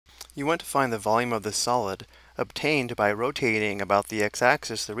You want to find the volume of the solid obtained by rotating about the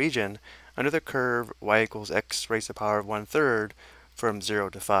x-axis the region under the curve y equals x raised to the power of 1/3 from 0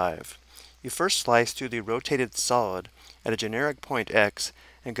 to 5. You first slice through the rotated solid at a generic point x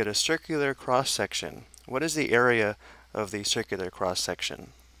and get a circular cross-section. What is the area of the circular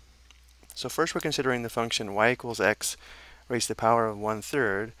cross-section? So first we're considering the function y equals x raised to the power of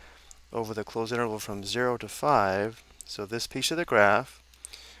 1/3 over the closed interval from 0 to 5. So this piece of the graph,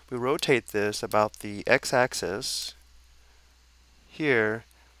 we rotate this about the x-axis here,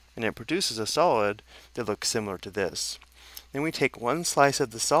 and it produces a solid that looks similar to this. Then we take one slice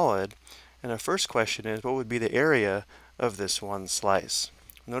of the solid, and our first question is, what would be the area of this one slice?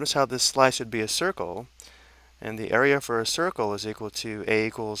 Notice how this slice would be a circle, and the area for a circle is equal to a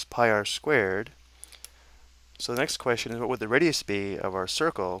equals pi r squared. So the next question is, what would the radius be of our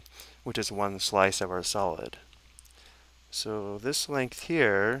circle, which is one slice of our solid? So this length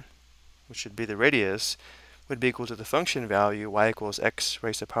here, which should be the radius, would be equal to the function value y equals x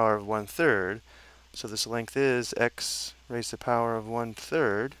raised to the power of 1/3. So this length is x raised to the power of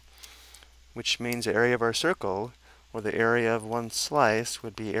 1/3, which means the area of our circle, or the area of one slice,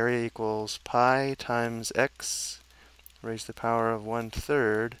 would be area equals pi times x raised to the power of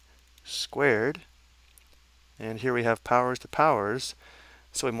 1/3 squared. And here we have powers to powers,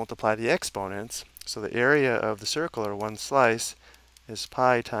 so we multiply the exponents. So the area of the circle, or one slice, is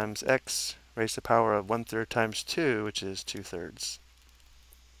pi times x raised to the power of 1/3 times 2, which is 2/3.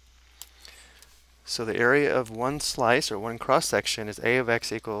 So the area of one slice, or one cross-section, is a of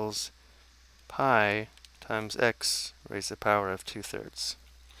x equals pi times x raised to the power of 2/3.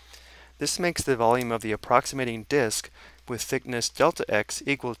 This makes the volume of the approximating disk with thickness delta x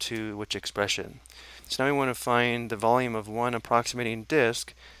equal to which expression? So now we want to find the volume of one approximating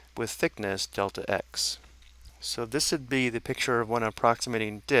disk with thickness delta x. So this would be the picture of one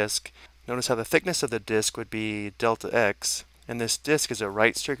approximating disk. Notice how the thickness of the disk would be delta x, and this disk is a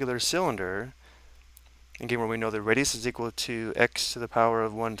right circular cylinder, again where we know the radius is equal to x to the power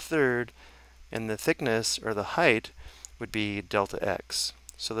of 1/3, and the thickness, or the height, would be delta x.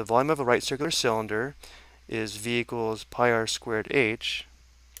 So the volume of a right circular cylinder is v equals pi r squared h,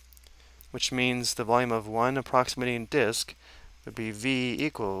 which means the volume of one approximating disk would be v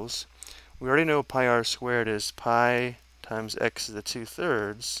equals, we already know pi r squared is pi times x to the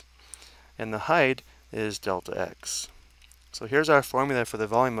 2/3, and the height is delta x. So here's our formula for the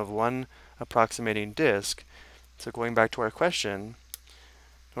volume of one approximating disk. So going back to our question,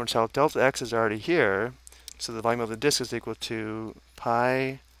 notice how delta x is already here, so the volume of the disk is equal to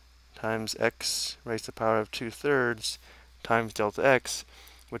pi times x raised to the power of 2/3 times delta x,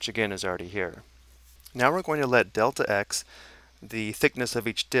 which again is already here. Now we're going to let delta x, the thickness of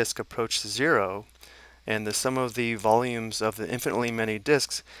each disk, approach 0, and the sum of the volumes of the infinitely many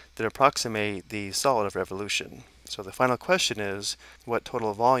disks that approximate the solid of revolution. So the final question is, what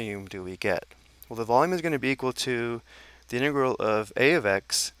total volume do we get? Well, the volume is going to be equal to the integral of a of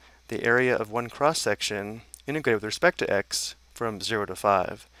x, the area of one cross-section, integrated with respect to x from 0 to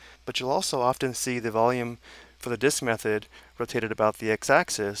 5. But you'll also often see the volume for the disk method rotated about the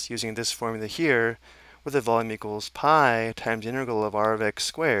x-axis using this formula here, where the volume equals pi times the integral of r of x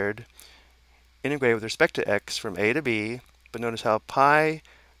squared, integrated with respect to x from a to b. But notice how pi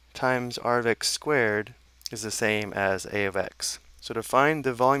times r of x squared is the same as a of x. So to find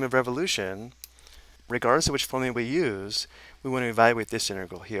the volume of revolution, regardless of which formula we use, we want to evaluate this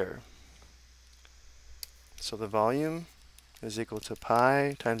integral here. So the volume is equal to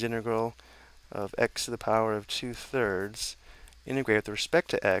pi times the integral of x to the power of 2/3, integrated with respect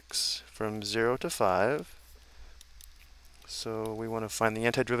to x from 0 to 5. So we want to find the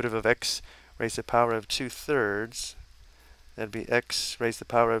antiderivative of x raised to the power of 2/3. That'd be x raised to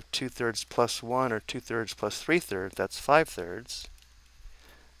the power of 2/3 plus 1, or 2/3 plus 3/3, that's 5/3,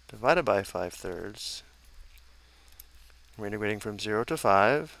 divided by 5/3. We're integrating from 0 to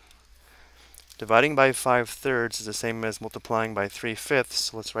 5. Dividing by 5/3 is the same as multiplying by 3/5,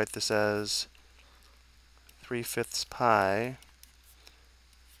 so let's write this as 3/5 pi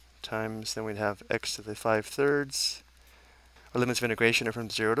times, then we'd have x to the 5/3. Our limits of integration are from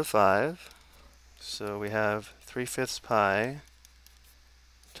 0 to 5. So we have 3/5 pi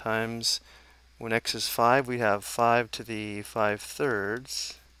times, when x is 5, we have 5 to the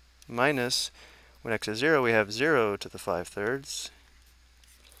 5/3, minus, when x is 0, we have 0 to the 5/3.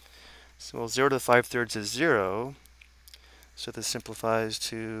 So well, 0 to the 5/3 is 0. So this simplifies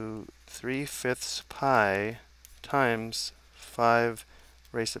to 3/5 pi times 5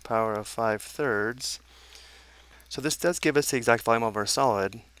 raised to the power of 5/3. So this does give us the exact volume of our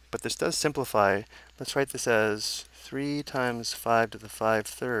solid, but this does simplify. Let's write this as 3 times 5 to the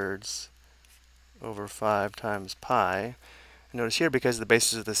 5/3 over 5 times pi. And notice here, because the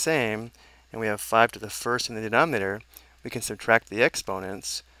bases are the same, and we have 5 to the first in the denominator, we can subtract the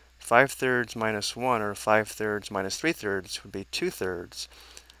exponents. 5/3 minus 1, or 5/3 minus 3/3, would be 2/3.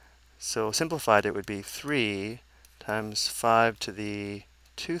 So simplified, it would be 3 times 5 to the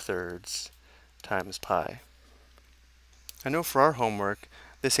 2/3 times pi. I know for our homework,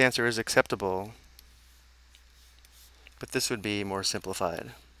 this answer is acceptable, but this would be more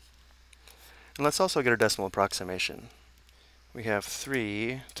simplified. And let's also get our decimal approximation. We have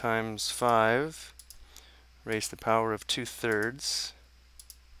 3 times 5 raised to the power of 2/3,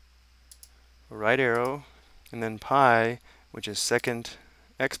 right arrow, and then pi, which is second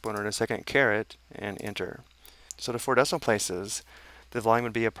exponent or second caret, and enter. So to 4 decimal places, the volume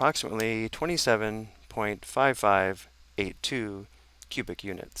would be approximately 27.5582 cubic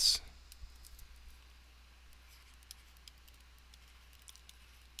units.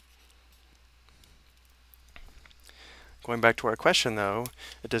 Going back to our question though,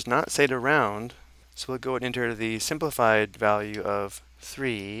 it does not say to round, so we'll go and enter the simplified value of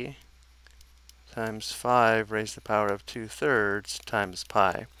 3 times 5 raised to the power of 2/3 times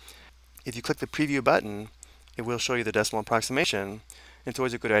pi. If you click the preview button, it will show you the decimal approximation. It's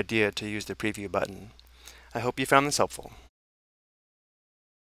always a good idea to use the preview button. I hope you found this helpful.